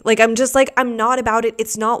 90. Like, I'm just like, I'm not about it.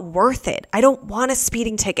 It's not worth it. I don't want a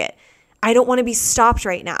speeding ticket. I don't want to be stopped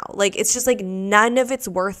right now. Like, it's just like, none of it's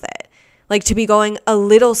worth it. Like, to be going a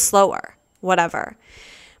little slower, whatever.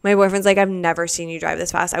 My boyfriend's like, I've never seen you drive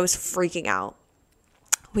this fast. I was freaking out.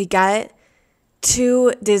 We get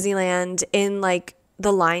to Disneyland in like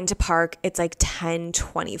the line to park. It's like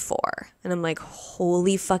 10:24. And I'm like,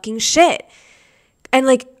 holy fucking shit. And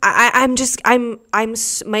like, I'm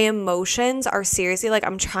my emotions are seriously like,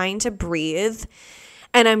 I'm trying to breathe.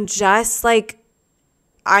 And I'm just like,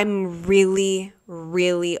 I'm really,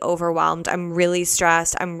 really overwhelmed. I'm really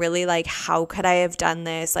stressed. I'm really like, how could I have done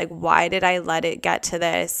this? Like, why did I let it get to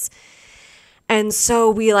this? And so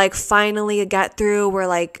we like finally get through. We're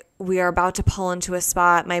like, we are about to pull into a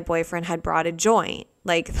spot. My boyfriend had brought a joint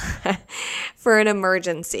like for an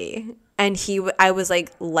emergency. And I was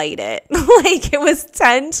like, light it. Like, it was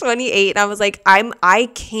 10:28. And I was like, I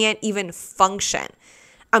can't even function.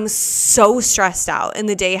 I'm so stressed out and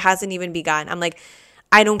the day hasn't even begun. I'm like,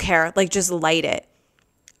 I don't care. Like, just light it.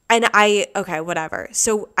 And okay, whatever.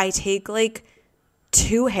 So I take like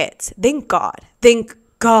 2 hits. Thank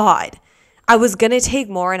God. I was going to take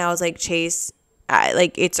more and I was like, Chase,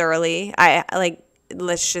 like, it's early. I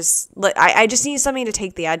just need something to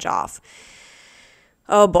take the edge off.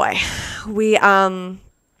 Oh boy.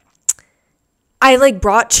 I like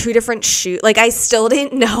brought 2 different shoes. Like, I still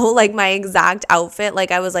didn't know like my exact outfit.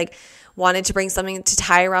 Like, I was like, wanted to bring something to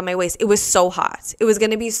tie around my waist. It was so hot. It was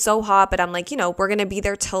going to be so hot, but I'm like, we're going to be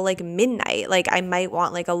there till like midnight. Like, I might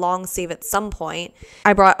want like a long sleeve at some point.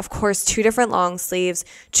 I brought, of course, 2 different long sleeves,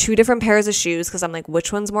 2 different pairs of shoes because I'm like,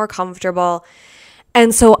 which one's more comfortable?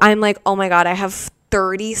 And so I'm like, oh my God, I have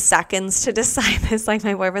 30 seconds to decide this. Like,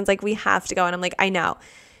 my boyfriend's like, we have to go. And I'm like, I know.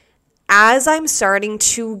 As I'm starting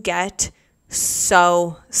to get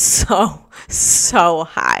so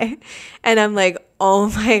high, and I'm like, oh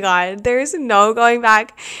my God, there's no going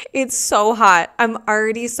back. It's so hot. I'm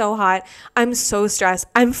already so hot. I'm so stressed.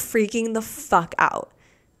 I'm freaking the fuck out.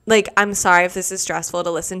 Like, I'm sorry if this is stressful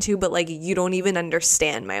to listen to, but like, you don't even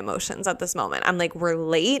understand my emotions at this moment. I'm like, we're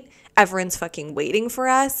late. Everyone's fucking waiting for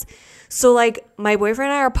us. So like, my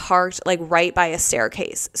boyfriend and I are parked like right by a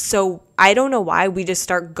staircase. So I don't know why we just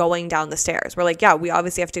start going down the stairs. We're like, yeah, we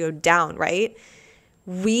obviously have to go down, right?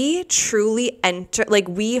 We truly enter, like,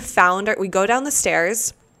 we go down the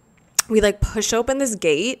stairs. We like push open this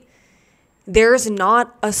gate. There's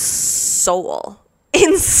not a soul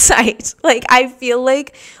in sight. Like, I feel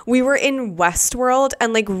like we were in Westworld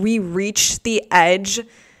and like we reached the edge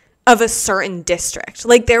of a certain district.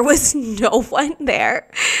 Like, there was no one there.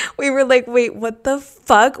 We were like, wait, what the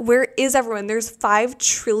fuck? Where is everyone? There's 5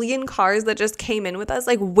 trillion cars that just came in with us.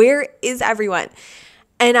 Like, where is everyone?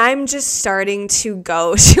 And I'm just starting to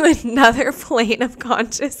go to another plane of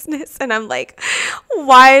consciousness. And I'm like,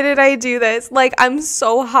 why did I do this? Like, I'm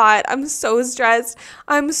so hot. I'm so stressed.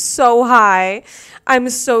 I'm so high. I'm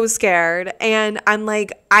so scared. And I'm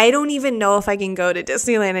like, I don't even know if I can go to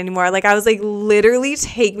Disneyland anymore. Like, I was like, literally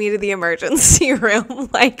take me to the emergency room.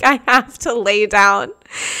 Like, I have to lay down.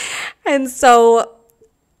 And so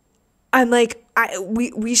I'm like,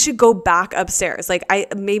 we should go back upstairs. Like,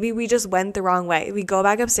 maybe we just went the wrong way. We go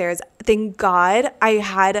back upstairs. Thank God I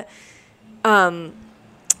had a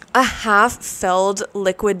half-filled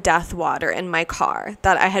liquid death water in my car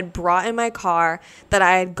that I had brought in my car that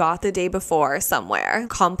I had got the day before somewhere,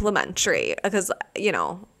 complimentary, because,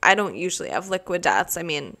 I don't usually have liquid deaths. I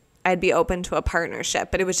mean, I'd be open to a partnership,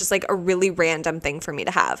 but it was just like a really random thing for me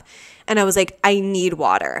to have. And I was like, I need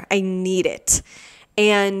water. I need it.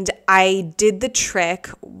 And I did the trick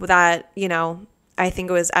that, I think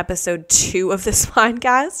it was episode 2 of this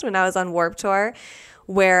podcast when I was on Warped Tour,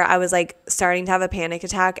 where I was like starting to have a panic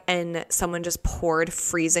attack and someone just poured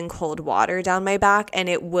freezing cold water down my back, and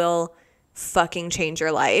it will fucking change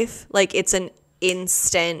your life. Like it's an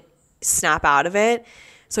instant snap out of it.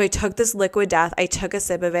 So I took this liquid death, I took a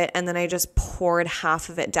sip of it, and then I just poured half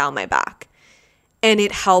of it down my back. And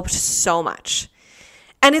it helped so much.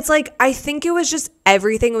 And it's like, I think it was just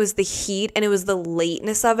everything. It was the heat and it was the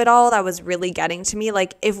lateness of it all that was really getting to me.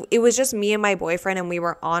 Like if it was just me and my boyfriend and we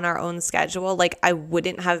were on our own schedule, like I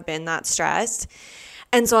wouldn't have been that stressed.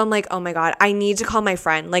 And so I'm like, oh my God, I need to call my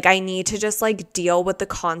friend. Like I need to just like deal with the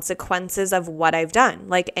consequences of what I've done.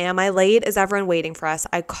 Like, am I late? Is everyone waiting for us?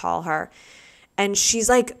 I call her and she's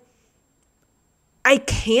like, I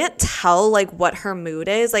can't tell like what her mood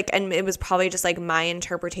is, like, and it was probably just like my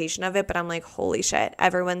interpretation of it, but I'm like, holy shit,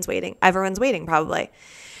 everyone's waiting probably.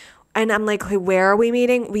 And I'm like, where are we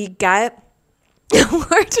meeting? We're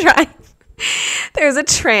trying. There's a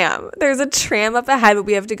tram up ahead, but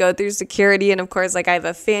we have to go through security. And of course, like I have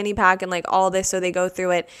a fanny pack and like all this. So they go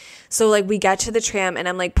through it. So like we get to the tram and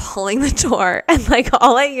I'm like pulling the door and like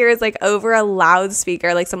all I hear is like over a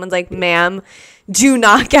loudspeaker, like someone's like, ma'am, do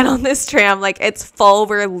not get on this tram. Like it's full,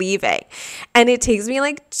 we're leaving. And it takes me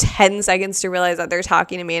like 10 seconds to realize that they're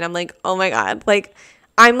talking to me. And I'm like, oh my God, like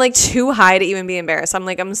I'm like too high to even be embarrassed. I'm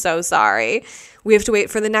like, I'm so sorry. We have to wait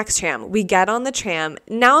for the next tram. We get on the tram.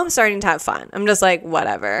 Now I'm starting to have fun. I'm just like,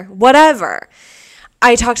 whatever.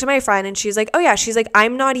 I talked to my friend and she's like, oh yeah. She's like,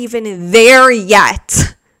 I'm not even there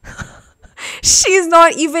yet. She's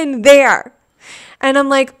not even there. And I'm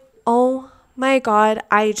like, oh my God.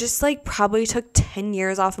 I just like probably took 10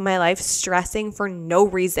 years off of my life stressing for no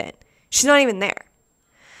reason. She's not even there.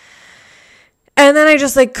 And then I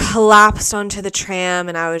just like collapsed onto the tram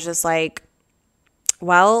and I was just like,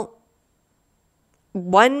 well,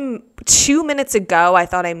 2 minutes ago, I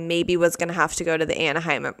thought I maybe was going to have to go to the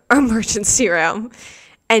Anaheim emergency room.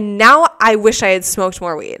 And now I wish I had smoked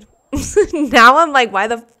more weed. Now I'm like, why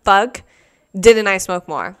the fuck didn't I smoke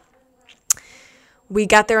more? We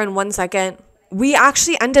get there in 1 second. We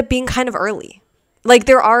actually end up being kind of early. Like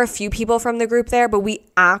there are a few people from the group there, but we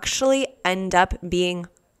actually end up being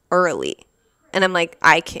early. And I'm like,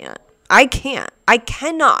 I cannot.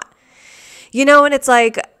 You know, and it's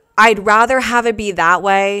like, I'd rather have it be that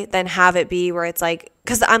way than have it be where it's like,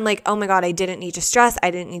 because I'm like, oh my God, I didn't need to stress.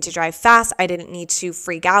 I didn't need to drive fast. I didn't need to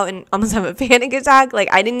freak out and almost have a panic attack. Like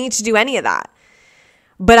I didn't need to do any of that.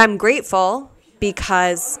 But I'm grateful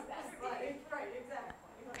because,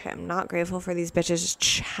 okay, I'm not grateful for these bitches just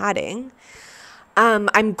chatting.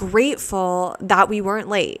 I'm grateful that we weren't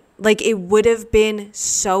late. Like it would have been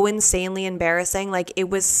so insanely embarrassing. Like it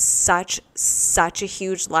was such a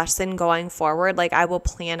huge lesson going forward. Like I will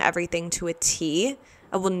plan everything to a T.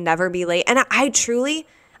 I will never be late. And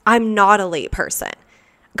I'm not a late person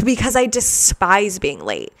because I despise being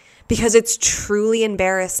late because it's truly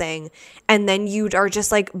embarrassing. And then you are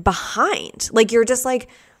just like behind. Like you're just like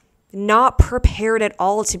not prepared at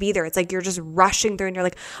all to be there. It's like you're just rushing through and you're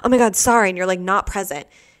like, oh my God, sorry. And you're like not present.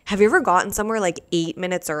 Have you ever gotten somewhere like 8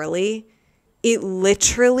 minutes early? It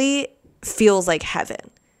literally feels like heaven.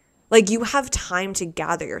 Like you have time to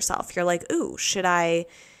gather yourself. You're like, ooh, I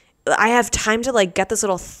have time to like get this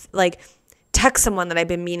little like text someone that I've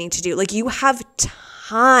been meaning to do. Like you have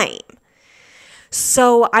time.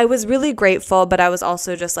 So I was really grateful, but I was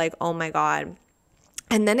also just like, oh my God.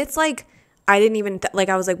 And then it's like, I didn't even,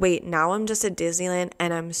 I was like, wait, now I'm just at Disneyland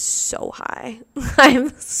and I'm so high. I'm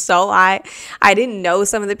so high. I didn't know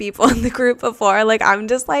some of the people in the group before. Like, I'm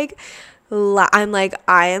just like,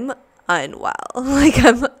 I'm unwell. Like,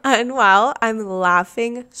 I'm unwell. I'm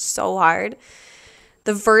laughing so hard.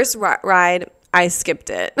 The first ride, I skipped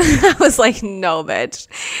it. I was like, no, bitch.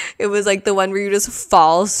 It was like the one where you just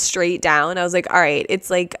fall straight down. I was like, all right, it's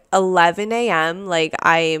like 11 a.m. Like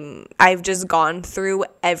I've just gone through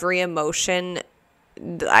every emotion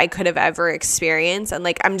I could have ever experienced. And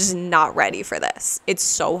like, I'm just not ready for this. It's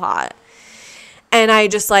so hot. And I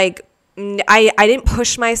just like, I didn't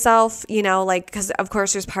push myself, you know, like, because of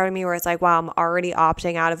course there's part of me where it's like, wow, I'm already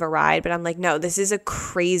opting out of a ride. But I'm like, no, this is a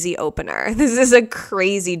crazy opener. This is a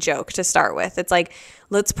crazy joke to start with. It's like,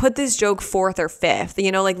 let's put this joke fourth or fifth,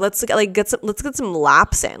 you know, like, let's get some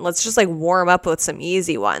laps in. Let's just like warm up with some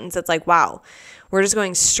easy ones. It's like, wow, we're just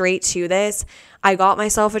going straight to this. I got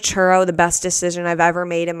myself a churro, the best decision I've ever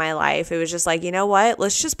made in my life. It was just like, you know what?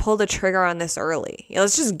 Let's just pull the trigger on this early.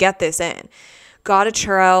 Let's just get this in. Got a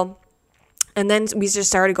churro. And then we just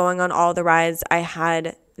started going on all the rides. I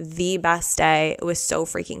had the best day. It was so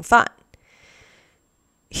freaking fun.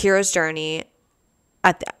 Hero's Journey.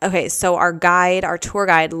 So our tour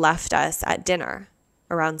guide left us at dinner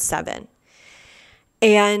around 7.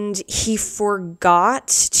 And he forgot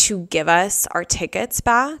to give us our tickets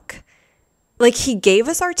back. Like, he gave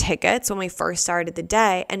us our tickets when we first started the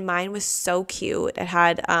day, and mine was so cute. It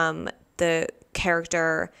had the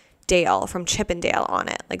character Dale from Chip and Dale on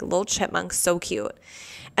it, like a little chipmunk, so cute.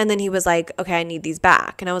 And then he was like, okay, I need these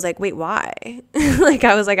back. And I was like, wait, why? Like,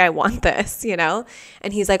 I was like, I want this, you know?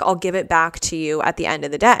 And he's like, I'll give it back to you at the end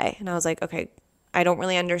of the day. And I was like, okay, I don't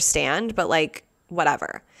really understand, but like,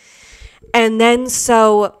 whatever. And then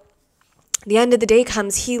so the end of the day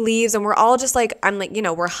comes, he leaves, and we're all just like, I'm like, you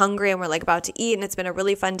know, we're hungry and we're like about to eat, and it's been a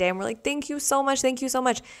really fun day. And we're like, thank you so much. Thank you so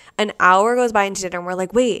much. An hour goes by into dinner, and we're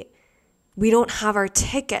like, wait, we don't have our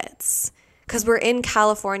tickets because we're in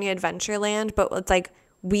California Adventureland, but it's like,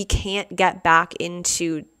 we can't get back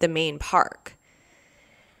into the main park.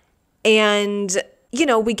 And, you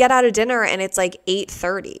know, we get out of dinner and it's like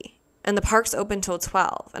 8:30 and the park's open till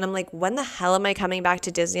 12. And I'm like, when the hell am I coming back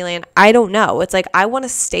to Disneyland? I don't know. It's like, I want to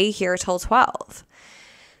stay here till 12.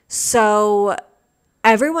 So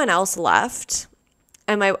everyone else left.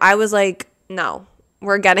 And I was like, no,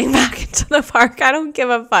 we're getting back into the park. I don't give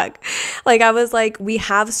a fuck. Like, I was like, we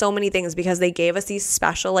have so many things because they gave us these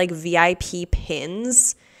special like VIP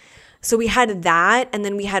pins. So we had that, and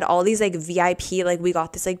then we had all these like VIP, like we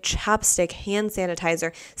got this like chapstick, hand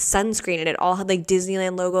sanitizer, sunscreen, and it all had like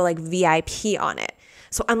Disneyland logo, like VIP on it.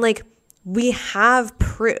 So I'm like, we have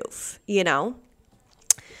proof, you know?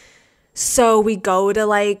 So we go to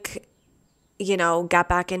like, you know, get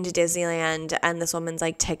back into Disneyland, and this woman's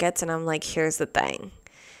like, tickets, and I'm like, here's the thing.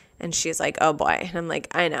 And she's like, oh boy. And I'm like,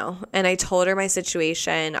 I know. And I told her my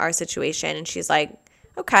situation, our situation, and she's like,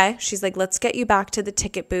 okay. She's like, let's get you back to the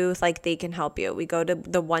ticket booth. Like, they can help you. We go to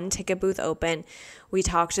the one ticket booth open. We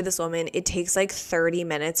talk to this woman. It takes like 30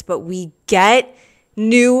 minutes, but we get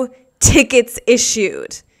new tickets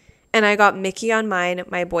issued. And I got Mickey on mine.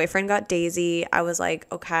 My boyfriend got Daisy. I was like,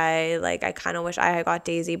 okay, like, I kind of wish I had got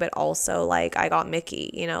Daisy, but also like I got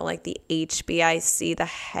Mickey, you know, like the HBIC, the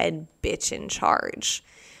head bitch in charge.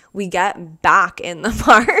 We get back in the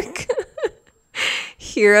park.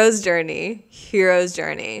 Hero's journey.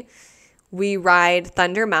 We ride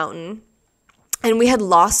Thunder Mountain, and we had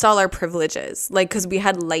lost all our privileges, like, because we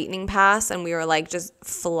had Lightning Pass and we were like just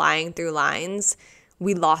flying through lines.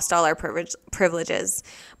 We lost all our privileges.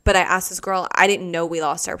 But I asked this girl, I didn't know we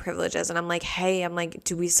lost our privileges, and I'm like, hey, I'm like,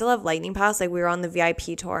 do we still have Lightning Pass? Like, we were on the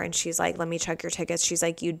VIP tour, and she's like, let me check your tickets. She's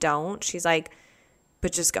like, you don't? She's like,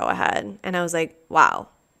 but just go ahead. And I was like, wow,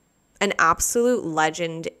 an absolute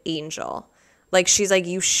legend angel. Like, she's like,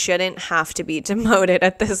 you shouldn't have to be demoted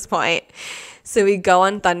at this point. So we go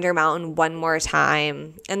on Thunder Mountain one more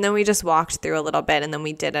time, and then we just walked through a little bit, and then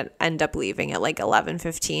we did end up leaving at like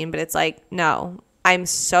 11:15. But it's like, no, I'm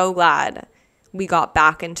so glad we got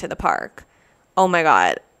back into the park. Oh my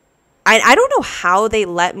God. I don't know how they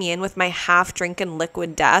let me in with my half-drinking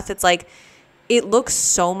liquid death. It's like, it looks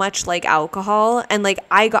so much like alcohol. And like,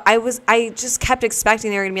 I just kept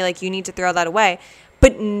expecting they were going to be like, you need to throw that away.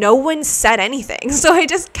 But no one said anything. So I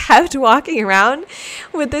just kept walking around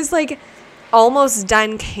with this like almost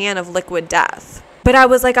done can of liquid death. But I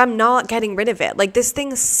was like, I'm not getting rid of it. Like, this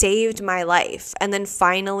thing saved my life. And then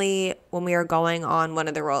finally, when we were going on one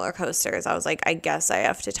of the roller coasters, I was like, I guess I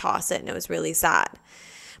have to toss it. And it was really sad.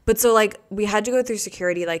 But so like, we had to go through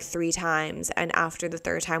security like 3 times. And after the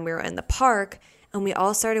 3rd time, we were in the park and we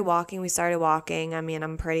all started walking. I mean,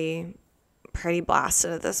 I'm pretty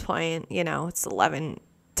blasted at this point. You know, it's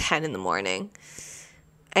 11:10 in the morning.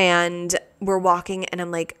 And we're walking and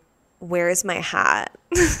I'm like, where's my hat?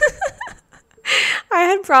 I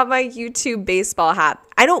had brought my YouTube baseball hat.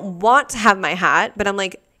 I don't want to have my hat, but I'm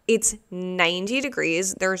like, it's 90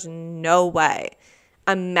 degrees. There's no way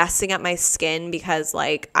I'm messing up my skin because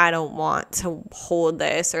like, I don't want to hold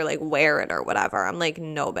this or like wear it or whatever. I'm like,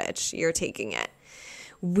 no, bitch, you're taking it.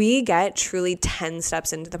 We get truly 10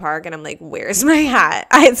 steps into the park and I'm like, where's my hat?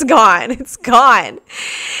 It's gone.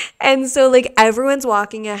 And so like, everyone's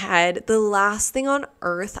walking ahead. The last thing on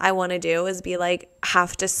earth I want to do is be like,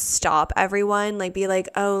 have to stop everyone. Like, be like,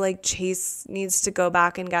 oh, like Chase needs to go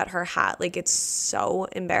back and get her hat. Like, it's so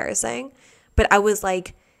embarrassing. But I was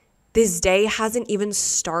like, this day hasn't even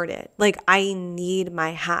started. Like, I need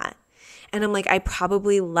my hat. And I'm like, I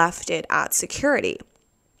probably left it at security.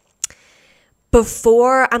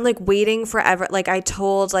 Before, I'm like waiting forever. Like, I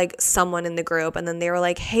told like someone in the group and then they were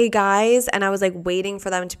like, hey guys. And I was like waiting for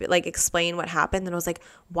them to be, like explain what happened. And I was like,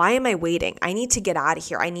 why am I waiting? I need to get out of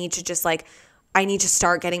here. I need to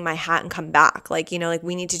start getting my hat and come back. Like, you know, like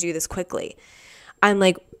we need to do this quickly. I'm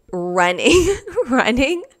like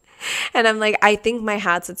running. And I'm like, I think my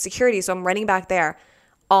hat's at security. So I'm running back there.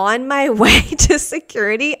 On my way to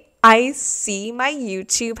security, I see my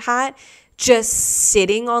YouTube hat just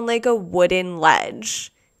sitting on like a wooden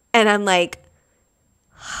ledge. And I'm like,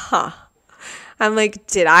 huh. I'm like,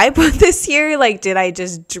 did I put this here? Like, did I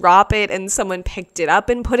just drop it and someone picked it up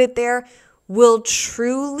and put it there? We'll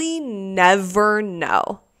truly never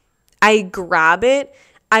know. I grab it,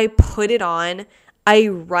 I put it on, I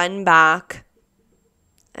run back,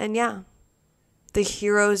 and yeah, the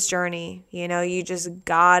hero's journey. You know, you just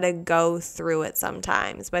gotta go through it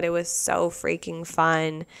sometimes, but it was so freaking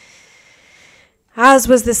fun. As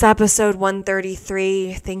was this episode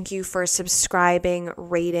 133. Thank you for subscribing,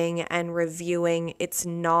 rating, and reviewing. It's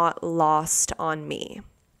not lost on me.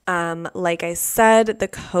 Like I said, the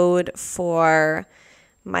code for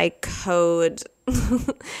my code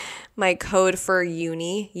for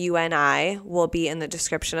Uni, UNI, will be in the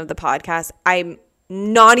description of the podcast. I'm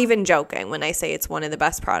not even joking when I say it's one of the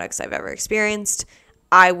best products I've ever experienced.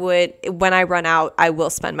 When I run out, I will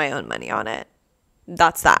spend my own money on it.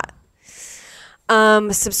 That's that.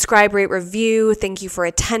 Subscribe, rate, review. Thank you for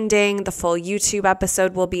attending. The full YouTube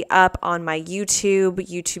episode will be up on my YouTube,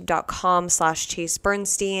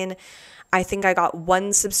 youtube.com/ChaseBernstein. I think I got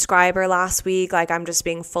 1 subscriber last week. Like, I'm just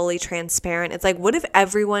being fully transparent. It's like, what if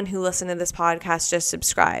everyone who listened to this podcast just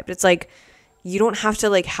subscribed? It's like, you don't have to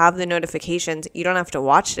like have the notifications. You don't have to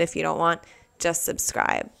watch it if you don't want. Just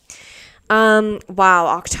subscribe. Wow,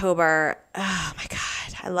 October. Oh my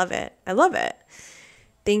God. I love it. I love it.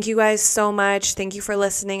 Thank you guys so much. Thank you for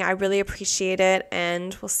listening. I really appreciate it.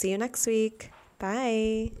 And we'll see you next week.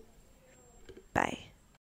 Bye. Bye.